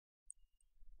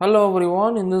Hello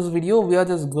everyone, in this video we are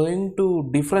just going to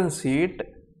differentiate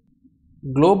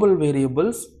global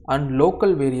variables and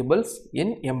local variables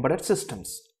in embedded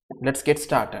systems. Let's get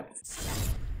started.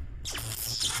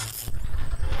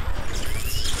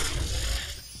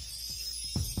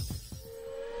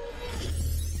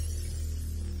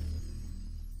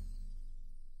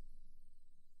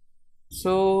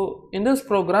 So in this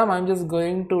program I am just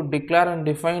going to declare and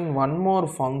define one more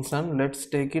function. Let's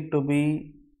take it to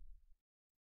be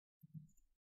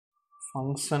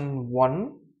function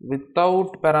 1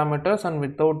 without parameters and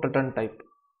without return type,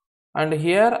 and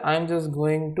here I am just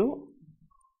going to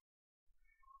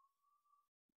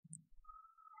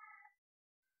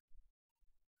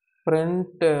print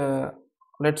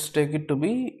let's take it to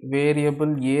be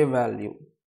variable a value.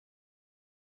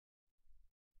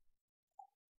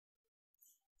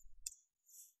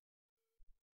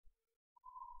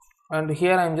 And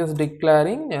here I am just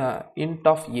declaring int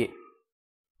of a.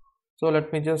 So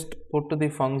let me just put the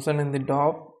function in the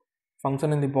top,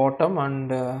 function in the bottom,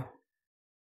 and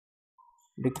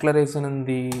declaration in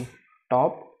the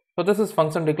top. So this is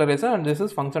function declaration and this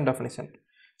is function definition.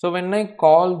 So when I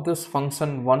call this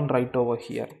function 1 right over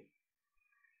here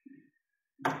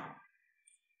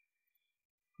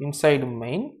inside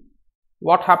main,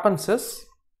 what happens is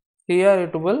here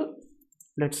it will,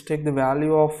 let's take the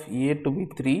value of a to be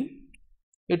 3.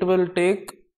 It will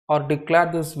take or declare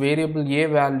this variable a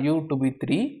value to be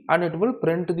 3 and it will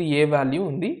print the a value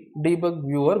in the debug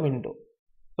viewer window.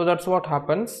 So that's what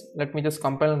happens. Let me just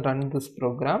compile and run this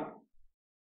program.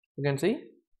 You can see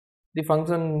the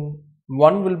function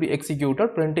 1 will be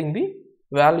executed, printing the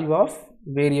value of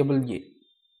variable a.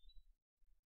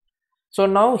 So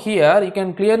now here you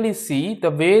can clearly see the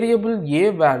variable a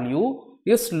value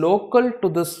is local to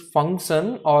this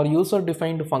function or user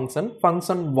defined function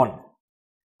 1.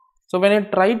 So when I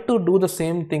try to do the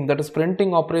same thing, that is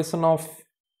printing operation of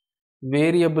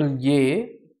variable a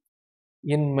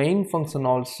in main function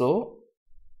also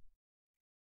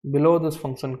below this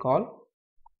function call,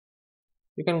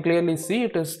 you can clearly see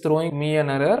it is throwing me an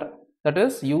error, that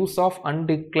is use of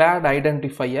undeclared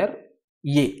identifier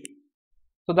a.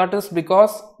 So that is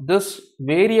because this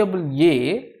variable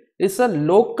a is a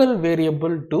local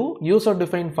variable to user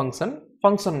defined function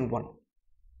 1.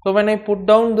 So when I put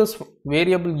down this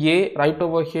variable a right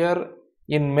over here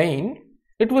in main,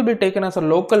 it will be taken as a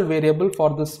local variable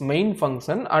for this main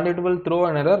function and it will throw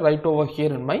an error right over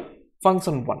here in my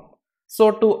function 1. So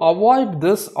to avoid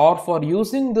this, or for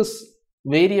using this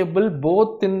variable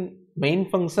both in main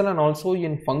function and also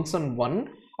in function 1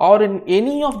 or in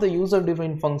any of the user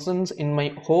defined functions in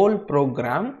my whole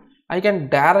program, I can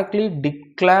directly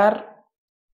declare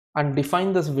and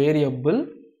define this variable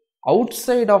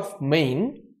outside of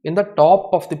main in the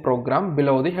top of the program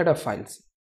below the header files.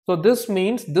 So this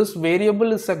means this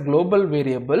variable is a global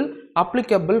variable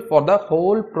applicable for the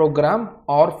whole program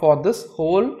or for this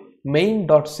whole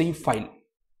main.c file.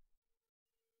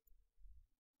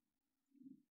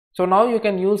 So now you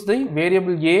can use the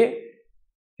variable a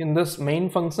in this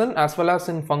main function as well as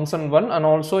in function 1 and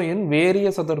also in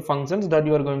various other functions that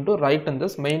you are going to write in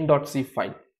this main.c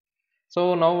file.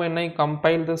 So now when I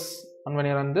compile this and when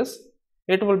I run this,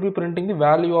 it will be printing the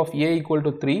value of a equal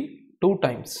to 3 2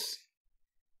 times.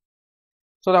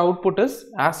 So the output is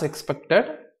as expected.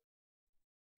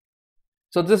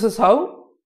 So this is how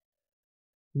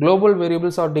global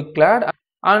variables are declared,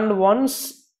 and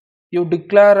once you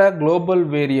declare a global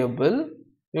variable,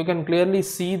 you can clearly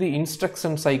see the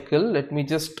instruction cycle. Let me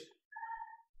just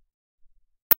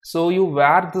show you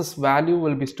where this value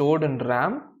will be stored in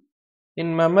RAM.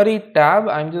 In memory tab,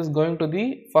 I am just going to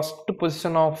the first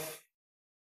position of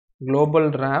global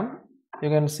RAM. You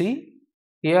can see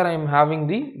here I am having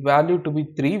the value to be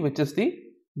 3, which is the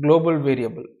global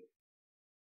variable.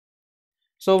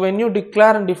 So when you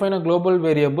declare and define a global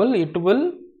variable, it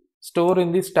will store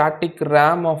in the static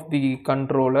RAM of the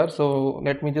controller. So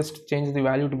let me just change the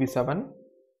value to be 7.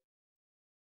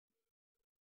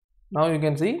 Now you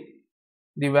can see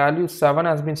the value 7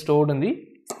 has been stored in the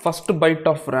first byte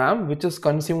of RAM, which is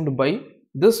consumed by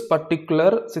this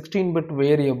particular 16-bit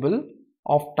variable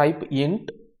of type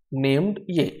int named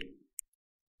a.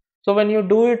 So when you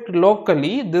do it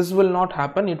locally, this will not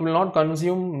happen. It will not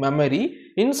consume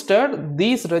memory. Instead,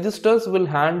 these registers will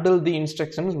handle the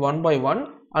instructions one by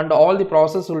one and all the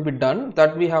process will be done,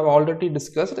 that we have already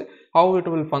discussed how it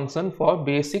will function for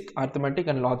basic arithmetic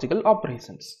and logical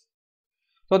operations.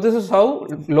 So this is how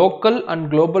local and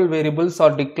global variables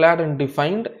are declared and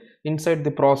defined inside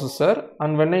the processor.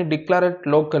 And when I declare it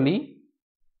locally,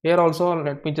 here also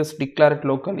let me just declare it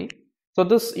locally. So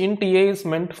this int a is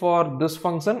meant for this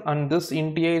function and this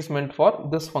int a is meant for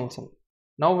this function.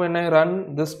 Now when I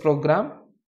run this program,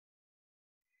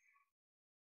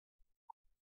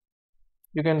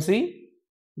 you can see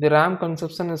the RAM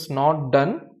consumption is not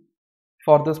done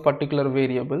for this particular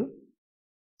variable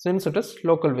since it is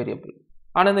local variable.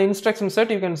 And in the instruction set,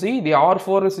 you can see the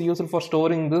R4 is used for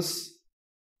storing this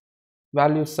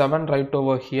value 7 right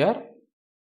over here.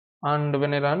 And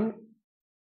when I run,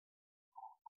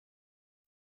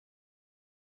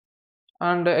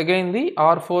 and again the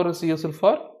R4 is used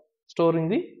for storing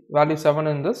the value 7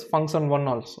 in this function 1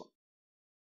 also.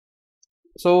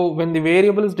 So when the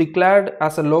variable is declared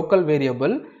as a local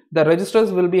variable, the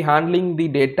registers will be handling the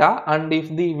data, and if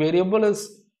the variable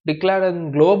is declared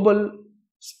in global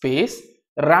space,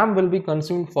 RAM will be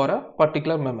consumed for a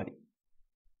particular memory.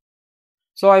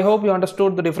 So I hope you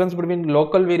understood the difference between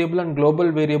local variable and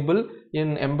global variable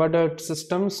in embedded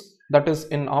systems, that is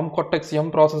in ARM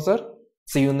Cortex-M processor.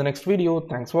 See you in the next video.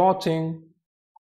 Thanks for watching.